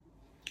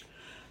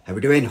How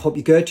we doing? Hope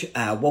you're good.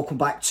 Welcome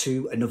back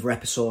to another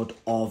episode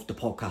of the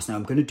podcast. Now,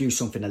 I'm going to do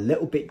something a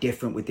little bit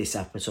different with this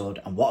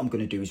episode, and what I'm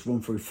going to do is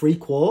run through 3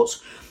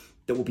 quotes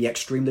that will be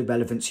extremely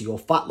relevant to your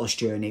fat loss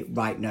journey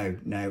right now.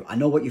 Now, I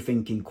know what you're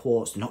thinking,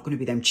 quotes, they're not going to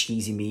be them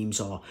cheesy memes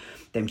or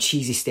them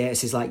cheesy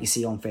statuses like you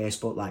see on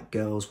Facebook, like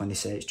girls when they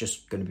say it's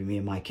just going to be me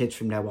and my kids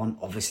from now on.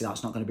 Obviously,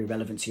 that's not going to be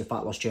relevant to your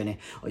fat loss journey.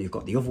 Or you've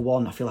got the other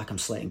one. I feel like I'm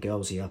slating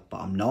girls here,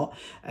 but I'm not.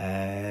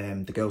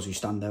 The girls who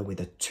stand there with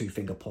a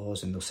 2-finger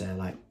pause and they'll say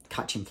like,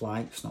 catching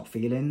flights, not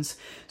feelings.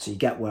 So you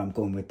get where I'm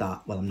going with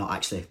that. Well, I'm not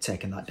actually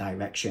taking that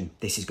direction.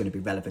 This is going to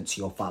be relevant to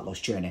your fat loss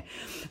journey.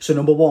 So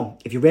number 1,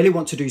 if you really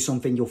want to do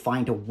something, you'll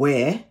find a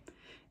way.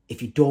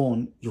 If you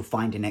don't, you'll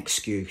find an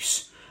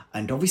excuse.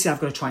 And obviously I've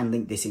got to try and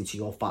link this into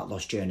your fat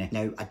loss journey.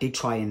 Now, I did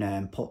try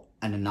and put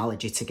an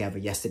analogy together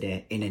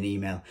yesterday in an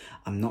email.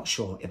 I'm not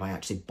sure if I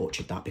actually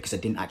butchered that because I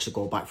didn't actually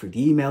go back through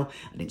the email.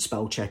 I didn't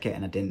spell check it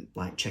and I didn't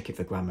like check it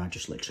for grammar. I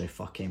just literally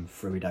fucking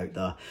threw it out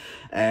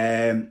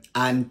there.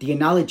 And the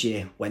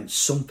analogy went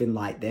something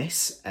like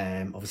this.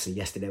 Obviously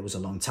yesterday was a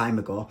long time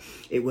ago.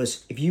 It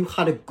was, if you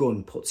had a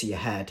gun put to your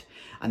head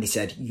and they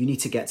said, you need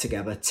to get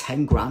together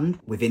 10 grand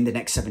within the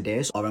next 7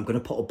 days or I'm going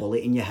to put a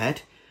bullet in your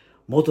head,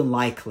 more than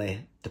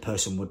likely the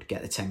person would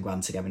get the 10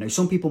 grand together. Now,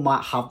 some people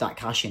might have that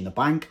cash in the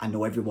bank. I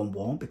know everyone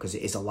won't because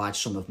it is a large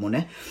sum of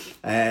money.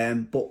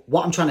 But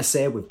what I'm trying to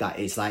say with that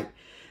is like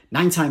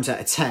 9 times out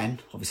of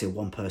 10, obviously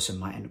one person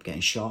might end up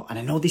getting shot. And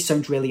I know this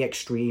sounds really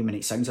extreme and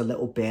it sounds a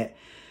little bit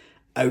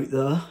out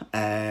there.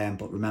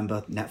 But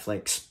remember,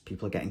 Netflix,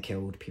 people are getting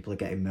killed, people are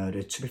getting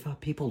murdered. To be fair,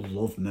 people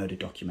love murder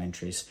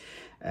documentaries.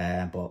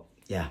 But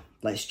yeah,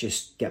 let's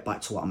just get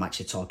back to what I'm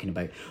actually talking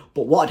about.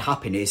 But what had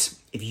happened is,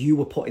 if you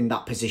were put in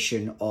that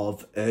position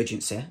of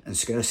urgency and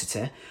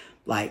scarcity,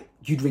 like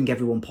you'd ring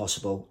everyone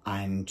possible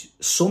and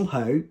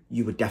somehow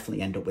you would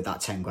definitely end up with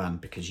that 10 grand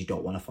because you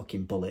don't want a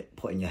fucking bullet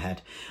put in your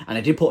head. And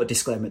I did put a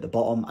disclaimer at the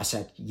bottom. I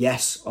said,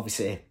 yes,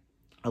 obviously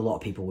a lot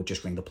of people would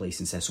just ring the police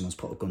and say someone's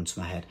put a gun to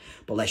my head.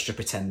 But let's just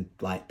pretend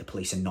like the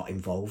police are not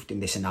involved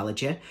in this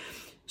analogy.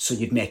 So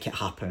you'd make it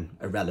happen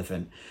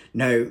irrelevant.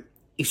 Now,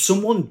 if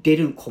someone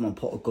didn't come and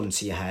put a gun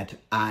to your head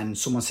and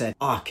someone said,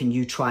 can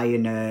you try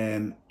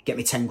and get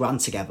me 10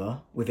 grand together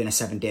within a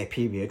 7-day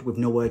period with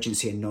no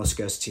urgency and no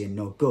scarcity and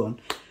no gun,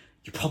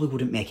 you probably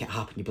wouldn't make it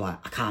happen. You'd be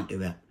like, I can't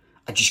do it.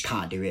 I just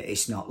can't do it.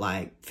 It's not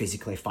like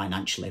physically,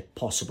 financially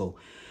possible.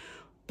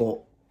 But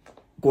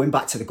going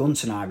back to the gun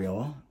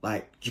scenario,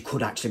 like you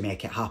could actually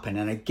make it happen.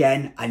 And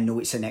again, I know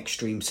it's an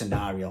extreme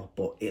scenario,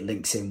 but it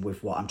links in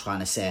with what I'm trying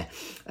to say.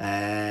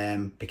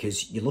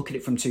 Because you look at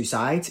it from 2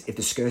 sides. If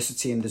there's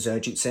scarcity and there's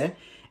urgency,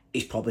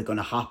 it's probably going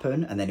to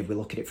happen. And then if we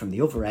look at it from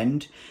the other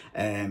end,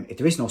 if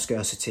there is no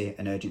scarcity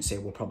and urgency,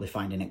 we'll probably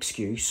find an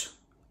excuse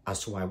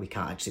as to why we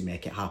can't actually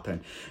make it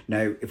happen.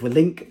 Now, if we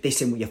link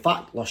this in with your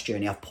fat loss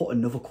journey, I've put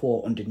another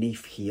quote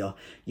underneath here.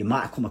 You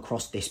might have come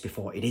across this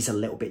before. It is a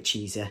little bit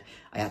cheesy.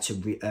 I had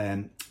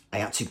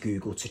to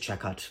Google to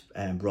check I'd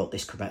wrote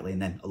this correctly,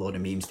 and then a load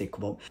of memes did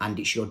come up. And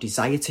it's, your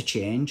desire to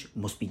change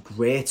must be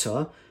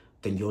greater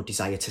than your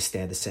desire to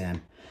stay the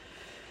same.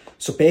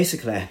 So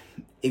basically,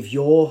 if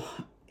you're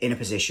in a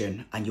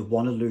position and you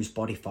want to lose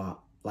body fat,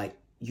 like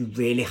you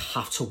really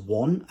have to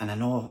want, and I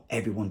know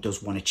everyone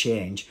does want to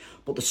change,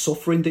 but the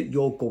suffering that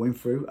you're going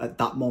through at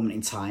that moment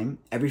in time,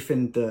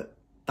 everything that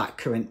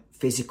current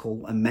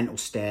physical and mental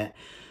state,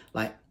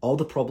 like all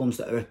the problems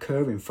that are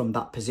occurring from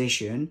that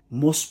position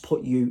must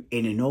put you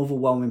in an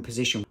overwhelming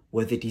position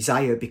where the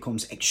desire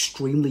becomes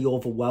extremely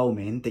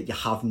overwhelming that you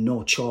have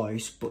no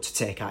choice but to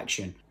take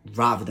action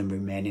rather than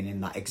remaining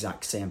in that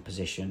exact same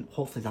position.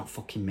 Hopefully that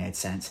fucking made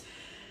sense.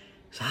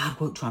 It's hard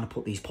work trying to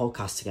put these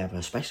podcasts together,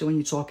 especially when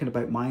you're talking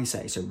about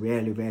mindset. It's a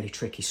really, really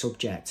tricky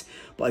subject.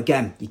 But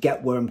again, you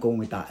get where I'm going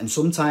with that. And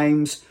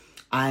sometimes,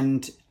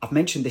 and I've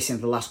mentioned this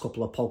in the last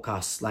couple of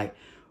podcasts, like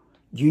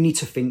you need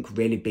to think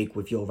really big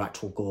with your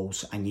actual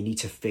goals and you need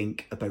to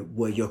think about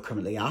where you're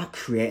currently at,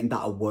 creating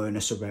that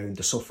awareness around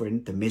the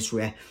suffering, the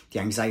misery,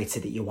 the anxiety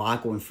that you are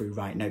going through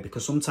right now.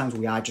 Because sometimes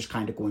we are just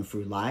kind of going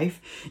through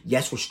life.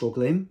 Yes, we're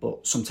struggling,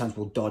 but sometimes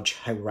we'll dodge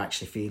how we're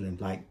actually feeling.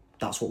 Like,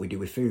 that's what we do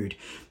with food.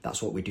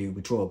 That's what we do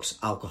with drugs,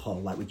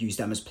 alcohol. Like we use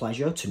them as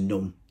pleasure to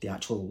numb the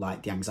actual,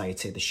 like the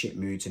anxiety, the shit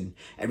moods and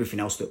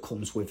everything else that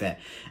comes with it.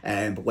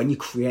 But when you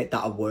create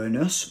that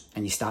awareness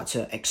and you start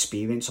to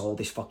experience all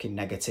this fucking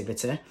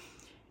negativity,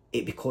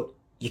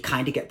 you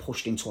kind of get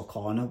pushed into a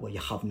corner where you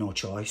have no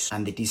choice.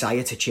 And the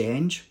desire to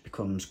change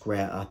becomes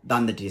greater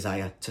than the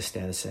desire to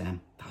stay the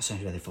same. That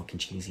sounds really fucking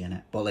cheesy,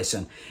 innit? But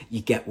listen, you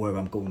get where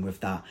I'm going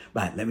with that.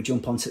 Right, let me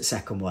jump on to the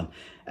second one.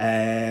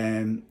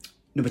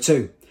 Number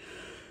 2.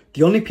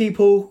 The only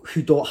people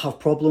who don't have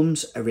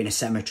problems are in a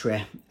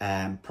cemetery.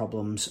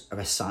 Problems are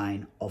a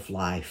sign of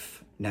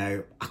life.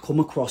 Now, I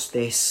come across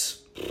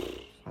this,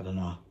 I don't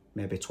know,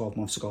 maybe 12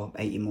 months ago,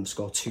 18 months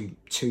ago,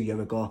 two years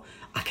ago.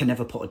 I can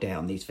never put a date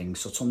on these things.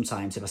 So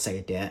sometimes if I say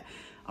a date,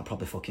 I'm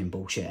probably fucking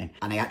bullshitting.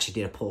 And I actually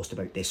did a post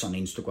about this on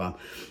Instagram.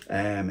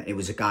 It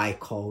was a guy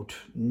called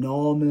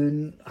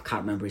Norman. I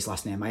can't remember his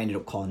last name. I ended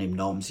up calling him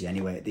Normsy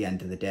anyway at the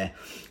end of the day.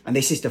 And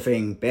this is the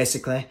thing,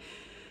 basically,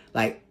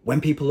 Like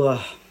when people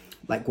are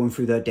like going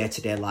through their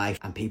day-to-day life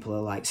and people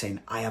are like saying,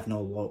 I have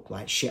no luck,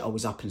 like shit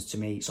always happens to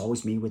me, it's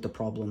always me with the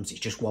problems, it's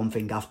just one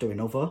thing after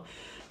another.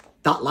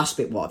 That last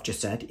bit, what I've just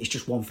said, it's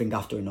just one thing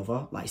after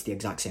another. Like it's the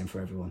exact same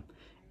for everyone.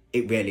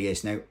 It really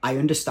is. Now, I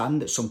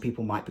understand that some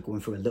people might be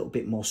going through a little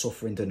bit more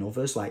suffering than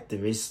others. Like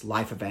there is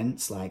life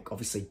events, like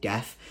obviously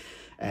death,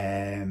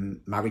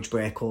 marriage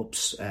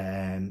breakups,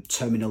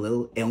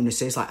 terminal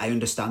illnesses. Like I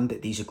understand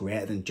that these are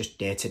greater than just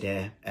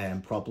day-to-day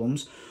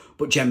problems,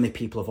 but generally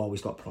people have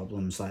always got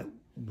problems. Like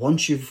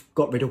once you've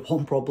got rid of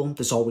one problem,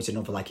 there's always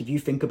another. Like if you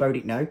think about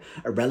it now,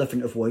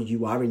 irrelevant of where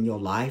you are in your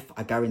life,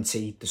 I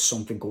guarantee there's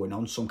something going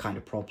on, some kind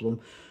of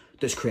problem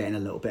that's creating a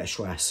little bit of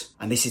stress.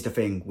 And this is the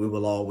thing, we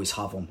will always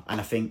have them.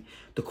 And I think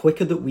the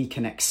quicker that we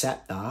can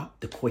accept that,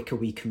 the quicker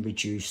we can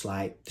reduce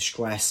like the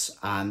stress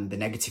and the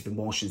negative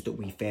emotions that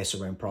we face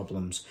around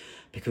problems.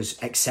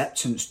 Because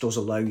acceptance does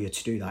allow you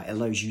to do that. It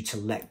allows you to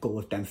let go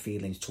of them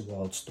feelings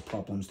towards the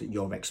problems that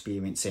you're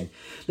experiencing.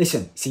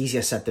 Listen, it's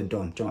easier said than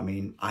done. Do you know what I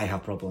mean? I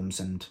have problems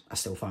and I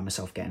still find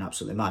myself getting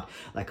absolutely mad.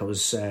 Like I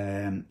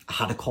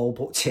had a call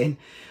booked in,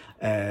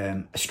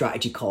 a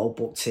strategy call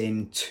booked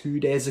in 2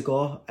 days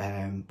ago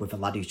with a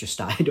lad who's just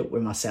started up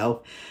with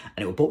myself,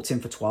 and it was booked in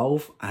for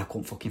 12 and I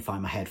couldn't fucking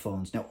find my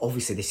headphones. Now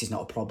obviously this is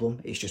not a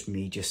problem, it's just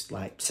me just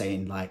like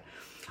saying, like,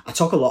 I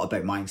talk a lot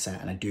about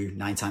mindset, and I do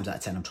 9 times out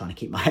of 10 I'm trying to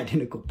keep my head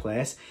in a good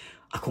place.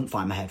 I couldn't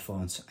find my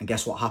headphones, and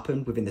guess what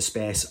happened? Within the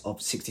space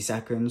of 60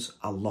 seconds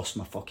I lost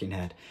my fucking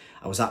head.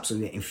 I was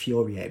absolutely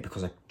infuriated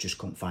because I just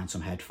couldn't find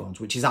some headphones,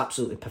 which is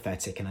absolutely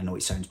pathetic, and I know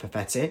it sounds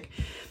pathetic,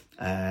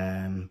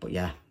 but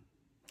yeah,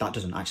 that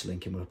doesn't actually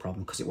link in with a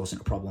problem, because it wasn't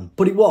a problem.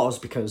 But it was,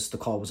 because the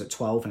call was at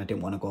 12 and I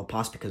didn't want to go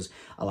past, because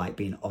I like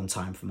being on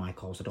time for my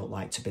calls. I don't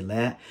like to be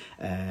late.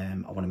 I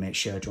want to make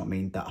sure, do you know what I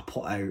mean, that I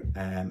put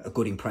out a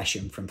good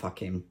impression from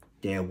fucking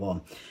day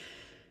one.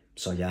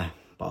 So yeah,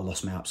 but I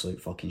lost my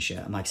absolute fucking shit.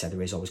 And like I said,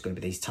 there is always going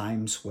to be these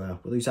times where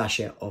we lose our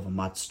shit over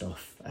mad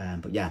stuff.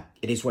 But yeah,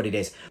 it is what it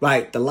is.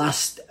 Right, the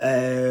last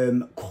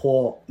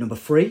quote, number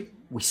 3.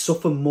 We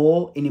suffer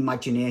more in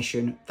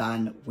imagination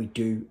than we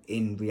do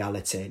in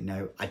reality.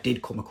 Now, I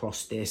did come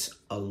across this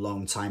a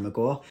long time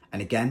ago. And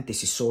again,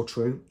 this is so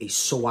true. It's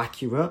so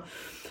accurate.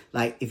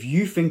 Like, if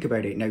you think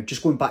about it, now,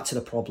 just going back to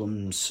the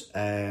problems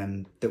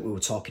that we were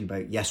talking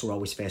about. Yes, we're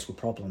always faced with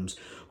problems.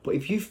 But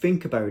if you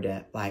think about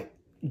it, like,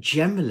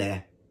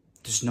 generally,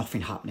 there's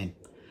nothing happening.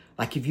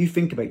 Like, if you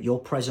think about your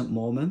present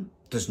moment,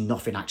 there's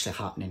nothing actually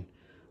happening.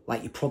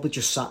 Like, you probably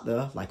just sat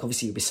there. Like,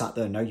 obviously, you'll be sat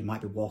there now. You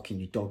might be walking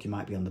your dog. You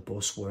might be on the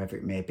bus, wherever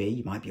it may be.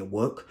 You might be at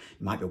work.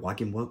 You might be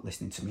wagging work,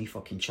 listening to me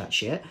fucking chat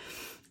shit.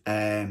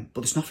 But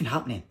there's nothing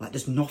happening. Like,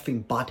 there's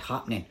nothing bad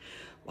happening.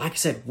 Like I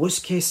said,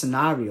 worst case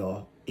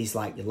scenario is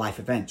like your life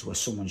events where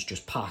someone's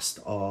just passed,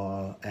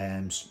 or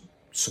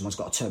someone's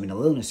got a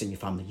terminal illness in your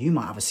family. You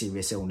might have a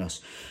serious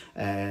illness.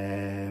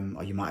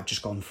 Or you might have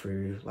just gone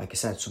through, like I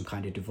said, some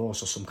kind of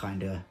divorce or some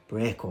kind of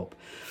breakup.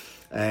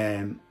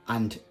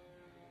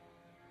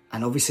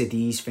 And obviously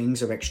these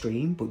things are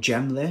extreme, but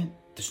generally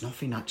there's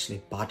nothing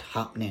actually bad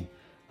happening.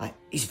 Like,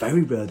 it's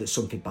very rare that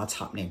something bad's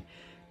happening.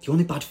 The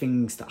only bad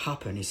things that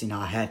happen is in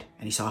our head,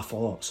 and it's our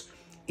thoughts.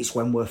 It's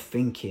when we're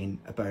thinking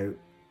about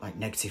like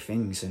negative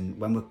things, and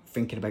when we're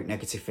thinking about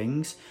negative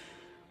things,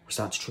 we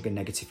start to trigger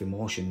negative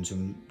emotions,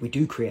 and we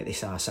do create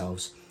this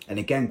ourselves. And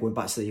again, going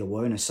back to the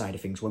awareness side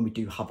of things, when we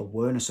do have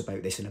awareness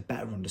about this and a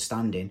better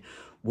understanding,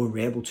 we're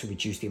able to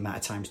reduce the amount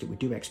of times that we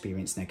do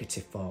experience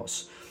negative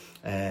thoughts.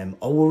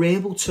 Or we're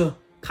able to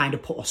kind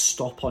of put a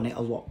stop on it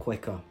a lot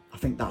quicker. I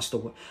think that's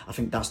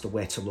the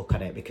way to look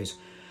at it, because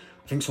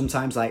I think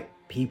sometimes like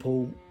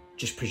people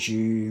just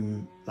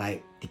presume,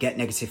 like, they get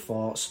negative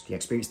thoughts, they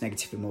experience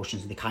negative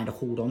emotions, and they kind of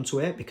hold on to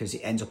it because it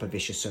ends up a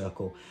vicious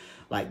circle.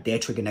 Like, they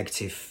trigger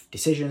negative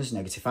decisions,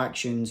 negative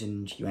actions,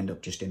 and you end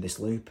up just in this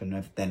loop,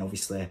 and then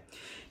obviously it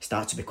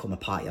starts to become a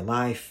part of your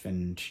life,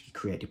 and you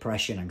create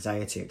depression,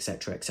 anxiety,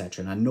 etc.,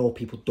 etc. And I know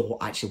people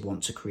don't actually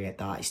want to create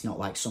that. It's not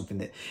like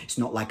it's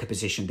not like a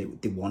position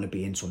that they want to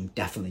be in, so I'm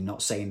definitely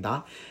not saying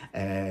that.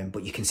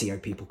 But you can see how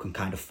people can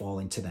kind of fall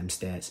into them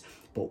states.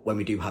 But when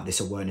we do have this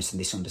awareness and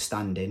this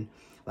understanding,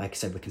 like I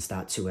said, we can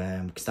start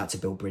to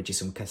build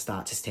bridges, and we can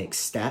start to take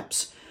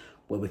steps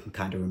where we can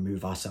kind of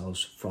remove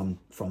ourselves from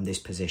this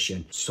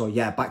position. So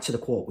yeah, back to the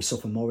quote, we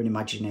suffer more in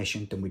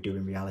imagination than we do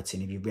in reality.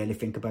 And if you really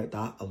think about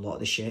that, a lot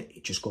of the shit,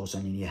 it just goes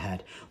on in your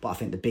head. But I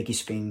think the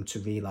biggest thing to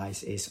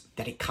realise is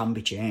that it can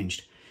be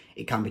changed.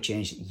 It can be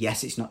changed.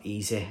 Yes, it's not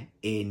easy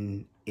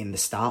in the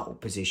startup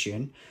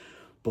position,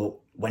 but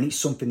when it's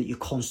something that you're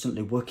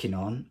constantly working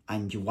on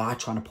and you are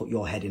trying to put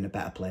your head in a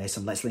better place,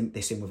 and let's link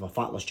this in with a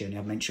fat loss journey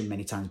I've mentioned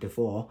many times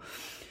before,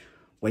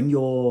 when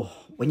you're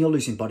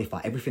losing body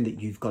fat, everything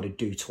that you've got to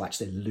do to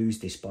actually lose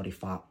this body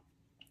fat,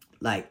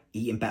 like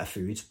eating better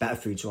foods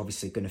are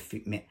obviously going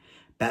to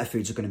Better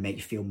foods are going to make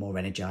you feel more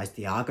energized.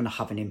 They are going to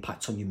have an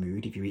impact on your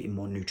mood if you're eating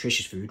more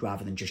nutritious food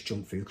rather than just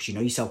junk food. Because you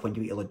know yourself, when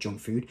you eat a lot of junk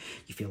food,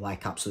 you feel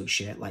like absolute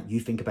shit. Like, you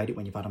think about it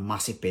when you've had a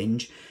massive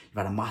binge, you've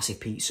had a massive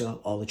pizza,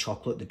 all the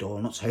chocolate, the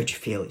donuts, how do you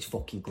feel? It's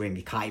fucking grim.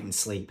 You can't even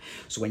sleep.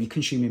 So when you're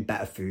consuming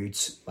better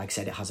foods, like I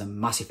said, it has a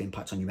massive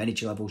impact on your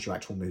energy levels, your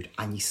actual mood,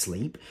 and your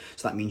sleep.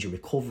 So that means you're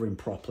recovering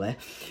properly.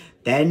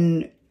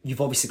 Then you've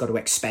obviously got to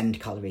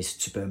expend calories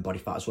to burn body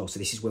fat as well. So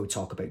this is where we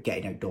talk about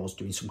getting outdoors,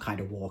 doing some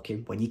kind of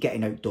walking. When you're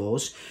getting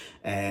outdoors,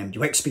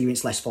 you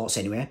experience less thoughts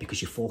anyway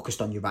because you're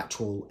focused on your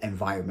actual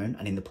environment,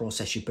 and in the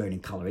process you're burning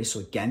calories. So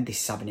again,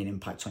 this is having an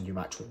impact on your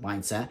actual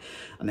mindset.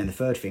 And then the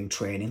third thing,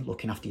 training,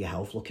 looking after your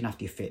health, looking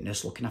after your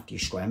fitness, looking after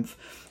your strength.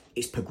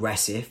 It's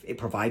progressive. It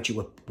provides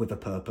you with a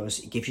purpose.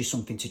 It gives you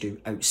something to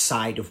do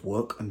outside of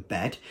work and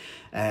bed.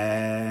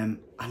 And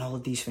all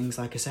of these things,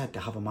 like I said, they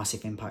have a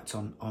massive impact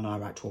on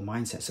our actual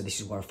mindset. So this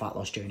is where a fat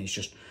loss journey is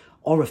just,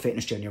 or a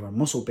fitness journey or a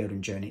muscle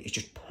building journey is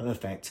just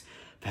perfect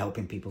for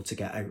helping people to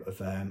get out of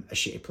a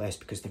shitty place,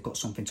 because they've got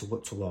something to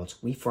work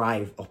towards. We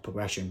thrive off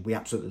progression. We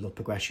absolutely love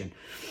progression.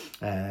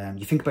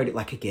 You think about it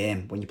like a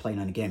game. When you're playing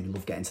on a game, you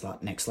love getting to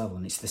that next level,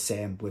 and it's the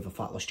same with a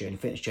fat loss journey,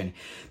 fitness journey.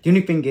 The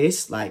only thing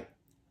is, like,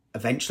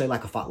 eventually,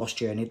 like a fat loss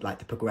journey, like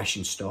the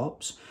progression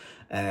stops,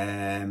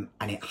 and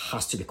it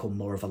has to become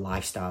more of a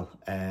lifestyle,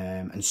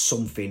 and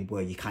something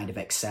where you kind of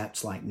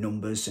accept, like,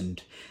 numbers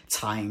and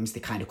times, they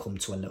kind of come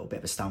to a little bit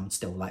of a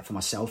standstill. Like for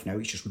myself now,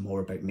 it's just more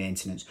about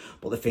maintenance.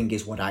 But the thing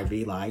is, what I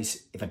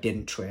realise, if I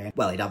didn't train,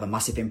 well, it'd have a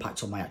massive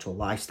impact on my actual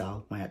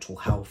lifestyle, my actual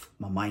health,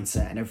 my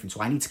mindset and everything.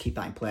 So I need to keep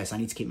that in place. I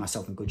need to keep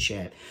myself in good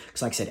shape,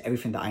 because like I said,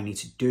 everything that I need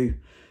to do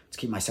to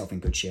keep myself in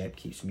good shape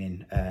keeps me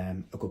in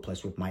a good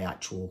place with my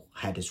actual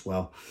head as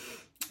well.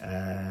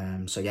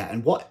 So yeah,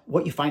 and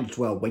what you find as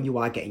well, when you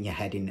are getting your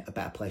head in a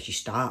better place, you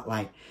start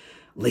like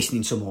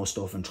listening to more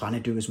stuff and trying to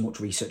do as much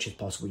research as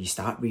possible. You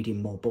start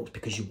reading more books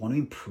because you want to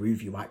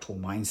improve your actual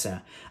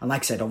mindset. And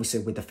like I said,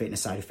 obviously with the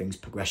fitness side of things,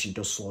 progression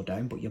does slow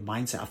down, but your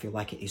mindset, I feel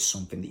like it is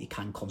something that you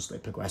can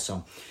constantly progress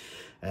on.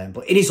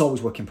 But it is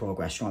always work in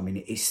progress, you know what I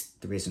mean?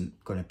 There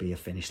isn't going to be a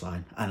finish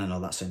line. And I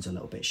know that sounds a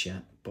little bit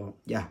shit, but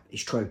yeah,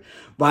 it's true.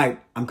 Right,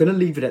 I'm going to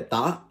leave it at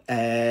that.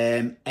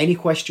 Any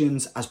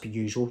questions, as per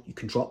usual, you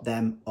can drop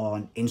them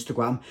on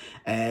Instagram.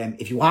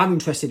 If you are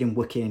interested in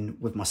working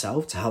with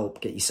myself to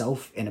help get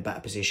yourself in a better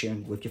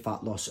position with your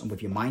fat loss and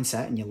with your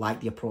mindset, and you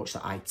like the approach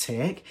that I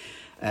take,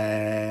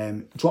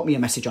 drop me a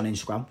message on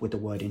Instagram with the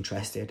word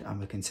interested, and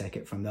we can take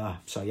it from there.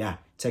 So yeah,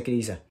 take it easy.